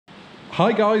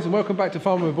Hi guys, and welcome back to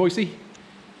Farming with Boise.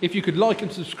 If you could like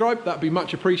and subscribe, that'd be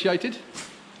much appreciated.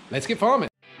 Let's get farming.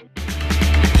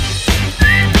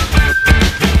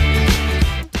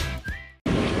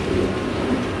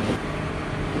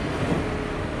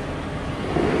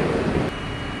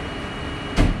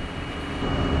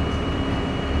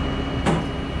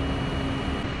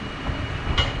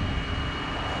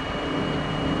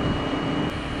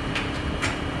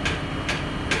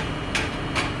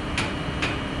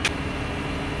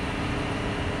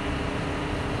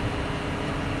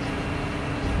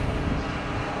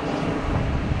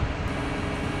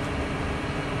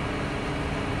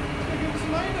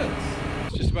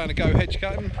 About to go hedge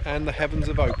cutting and the heavens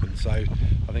have opened, so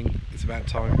I think it's about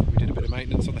time we did a bit of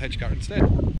maintenance on the hedge cutter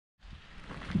instead.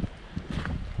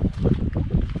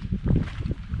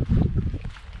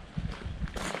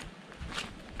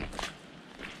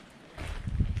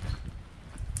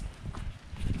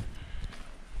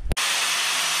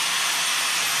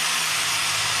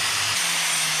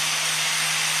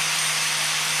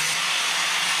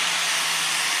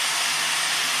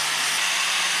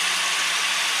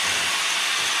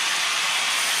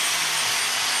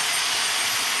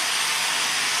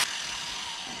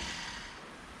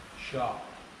 Sharp.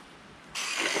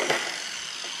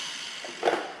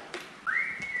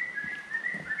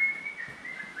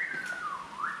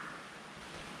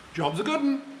 Job's a good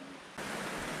one.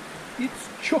 It's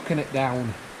chucking it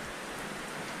down.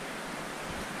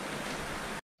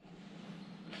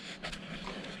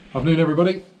 Afternoon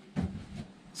everybody.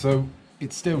 So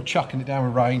it's still chucking it down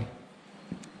with rain.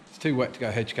 It's too wet to go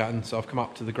hedge cutting, so I've come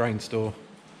up to the grain store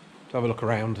to have a look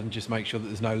around and just make sure that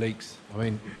there's no leaks. I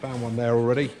mean, found one there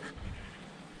already.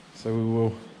 So we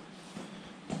will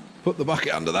put the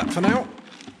bucket under that for now.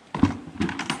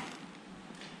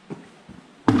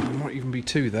 There might even be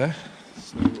two there,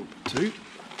 so we'll put two.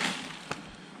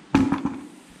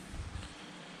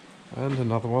 And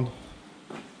another one.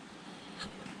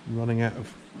 I'm running out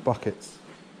of buckets.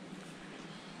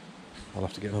 I'll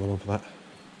have to get another one for that.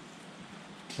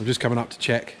 I'm just coming up to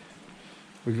check.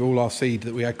 We've all our seed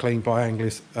that we had cleaned by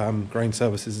Angliss Grain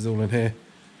Services is all in here.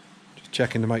 Just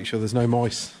checking to make sure there's no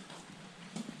mice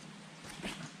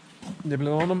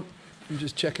nibbling on them. I'm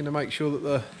just checking to make sure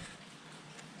that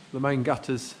the main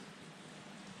gutters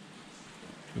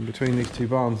in between these two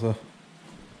barns are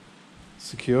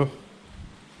secure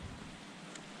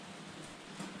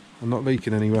and not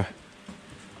leaking anywhere.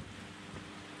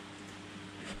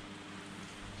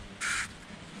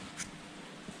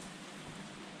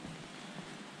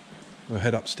 We'll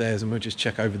head upstairs and we'll just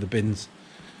check over the bins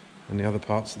and the other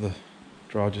parts of the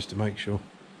dryer just to make sure.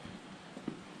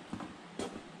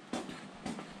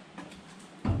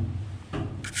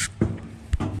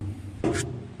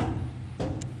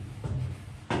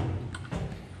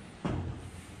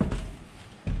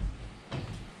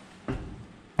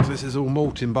 This is all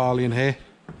malting barley in here.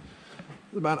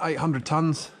 There's about 800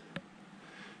 tonnes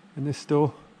in this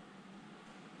store.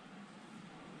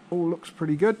 All looks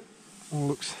pretty good. All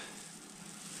looks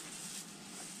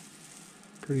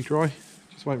pretty dry.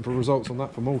 Just waiting for results on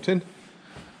that for malting.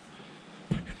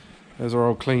 There's our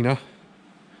old cleaner.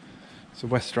 It's a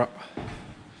Westrup.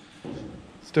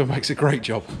 Still makes a great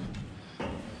job,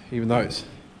 even though it's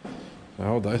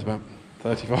how old though? It's about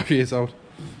 35 years old.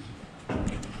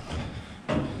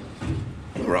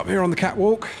 We're up here on the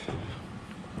catwalk,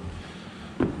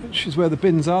 which is where the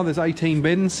bins are. There's 18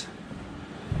 bins.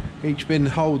 Each bin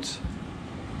holds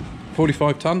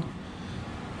 45 tonne.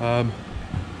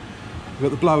 We've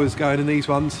got the blowers going in these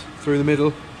ones through the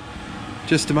middle,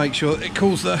 just to make sure that it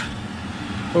cools the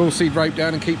oilseed rape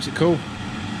down and keeps it cool.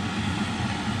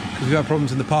 Because we've had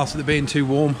problems in the past with it being too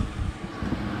warm.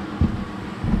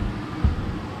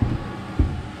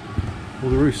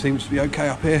 Well, the roof seems to be okay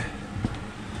up here.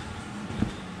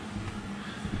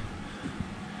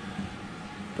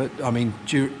 But I mean,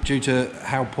 due to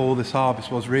how poor this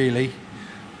harvest was, really,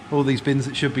 all these bins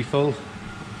that should be full,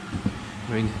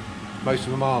 I mean, most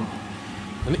of them aren't.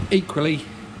 And equally,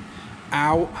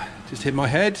 ow, just hit my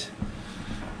head.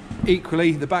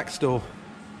 Equally, the back store.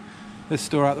 This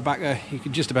store out the back there, you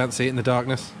can just about see it in the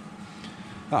darkness.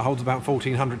 That holds about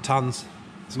 1,400 tonnes.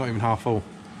 It's not even half full.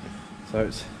 So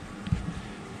it's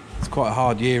quite a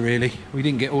hard year, really. We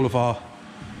didn't get all of our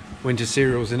winter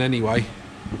cereals in anyway.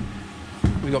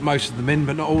 We got most of them in,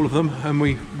 but not all of them, and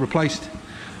we replaced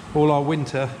all our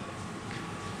winter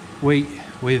wheat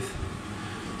with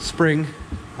spring.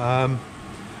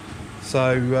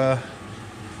 So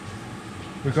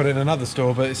we got it in another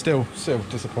store, but it's still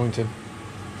disappointing.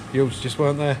 Yields just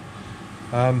weren't there.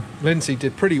 Lindsay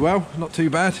did pretty well, not too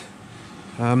bad.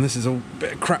 This is all a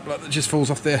bit of crap that just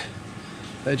falls off the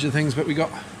edge of things, but we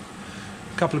got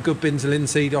a couple of good bins of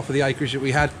linseed off of the acreage that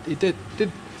we had. It did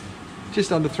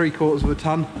just under 3/4 of a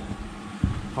tonne,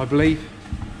 I believe,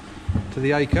 to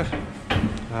the acre.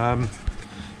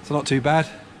 So not too bad.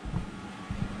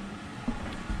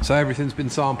 So everything's been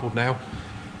sampled now.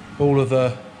 All of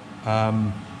the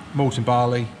malt and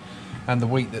barley and the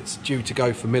wheat that's due to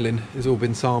go for milling has all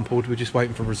been sampled. We're just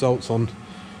waiting for results on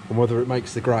whether it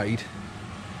makes the grade.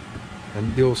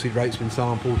 And the oilseed rate's been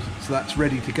sampled, so that's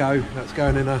ready to go. That's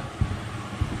going in a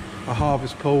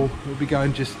harvest pool. It'll be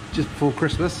going just before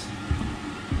Christmas.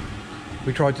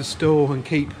 We tried to store and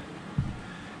keep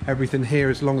everything here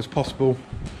as long as possible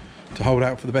to hold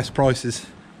out for the best prices.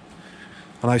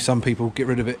 I know some people get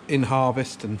rid of it in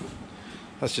harvest, and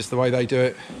that's just the way they do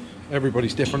it.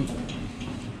 Everybody's different,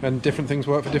 and different things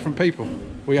work for different people.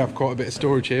 We have quite a bit of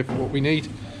storage here for what we need.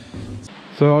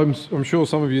 So I'm sure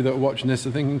some of you that are watching this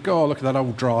are thinking, God, look at that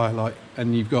old dryer, like,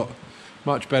 and you've got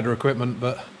much better equipment.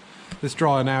 But this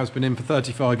dryer now has been in for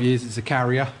 35 years. It's a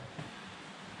Carrier,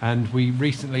 and we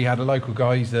recently had a local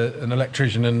guy, he's an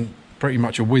electrician and pretty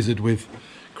much a wizard with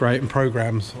creating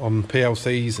programs on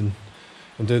PLCs and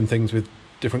doing things with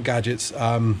different gadgets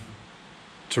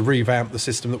to revamp the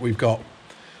system that we've got.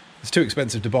 It's too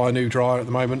expensive to buy a new dryer at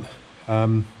the moment.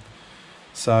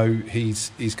 So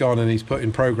he's gone and he's put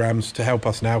in programs to help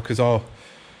us now, because our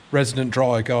resident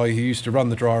dryer guy who used to run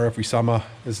the dryer every summer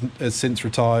has since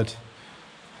retired.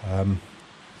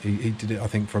 He did it, I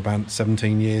think, for about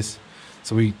 17 years.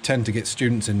 So we tend to get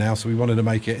students in now, so we wanted to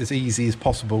make it as easy as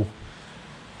possible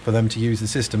for them to use the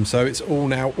system. So it's all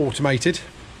now automated.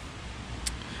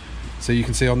 So you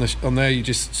can see on there, you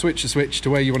just switch the switch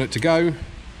to where you want it to go.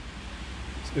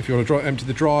 So if you want to empty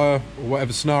the dryer or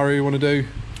whatever scenario you want to do,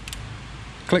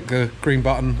 click the green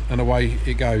button and away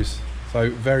it goes. So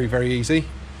very, very easy.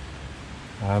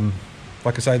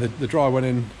 Like I say, the dryer went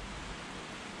in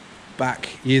back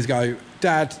years ago.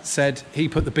 Dad said he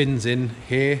put the bins in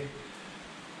here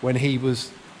when he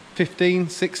was 15,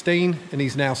 16, and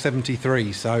he's now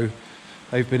 73. So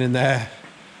they've been in there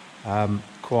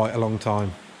quite a long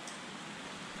time.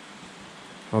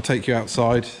 I'll take you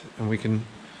outside and we can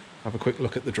have a quick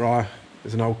look at the dryer.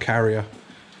 There's an old Carrier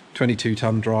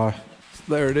 22-ton dryer.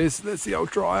 There it is, there's the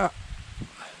old dryer.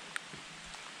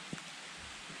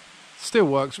 Still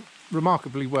works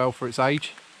remarkably well for its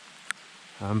age,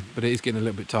 but it is getting a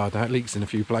little bit tired now. It leaks in a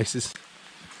few places,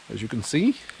 as you can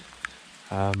see.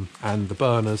 And the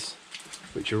burners,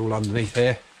 which are all underneath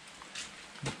here.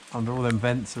 Under all them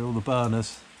vents are all the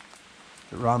burners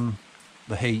that run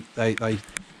the heat. They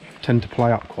tend to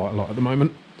play up quite a lot at the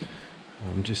moment,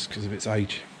 just because of its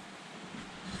age.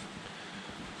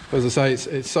 As I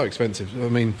say, it's so expensive. I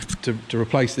mean, to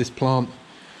replace this plant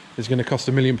is going to cost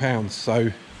 £1 million.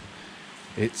 So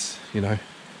it's, you know,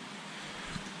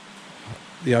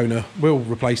 the owner will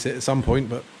replace it at some point,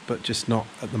 but just not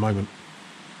at the moment.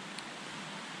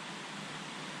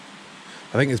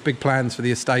 I think there's big plans for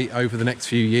the estate over the next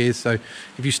few years. So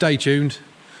if you stay tuned,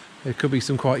 there could be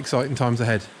some quite exciting times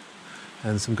ahead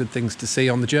and some good things to see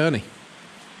on the journey.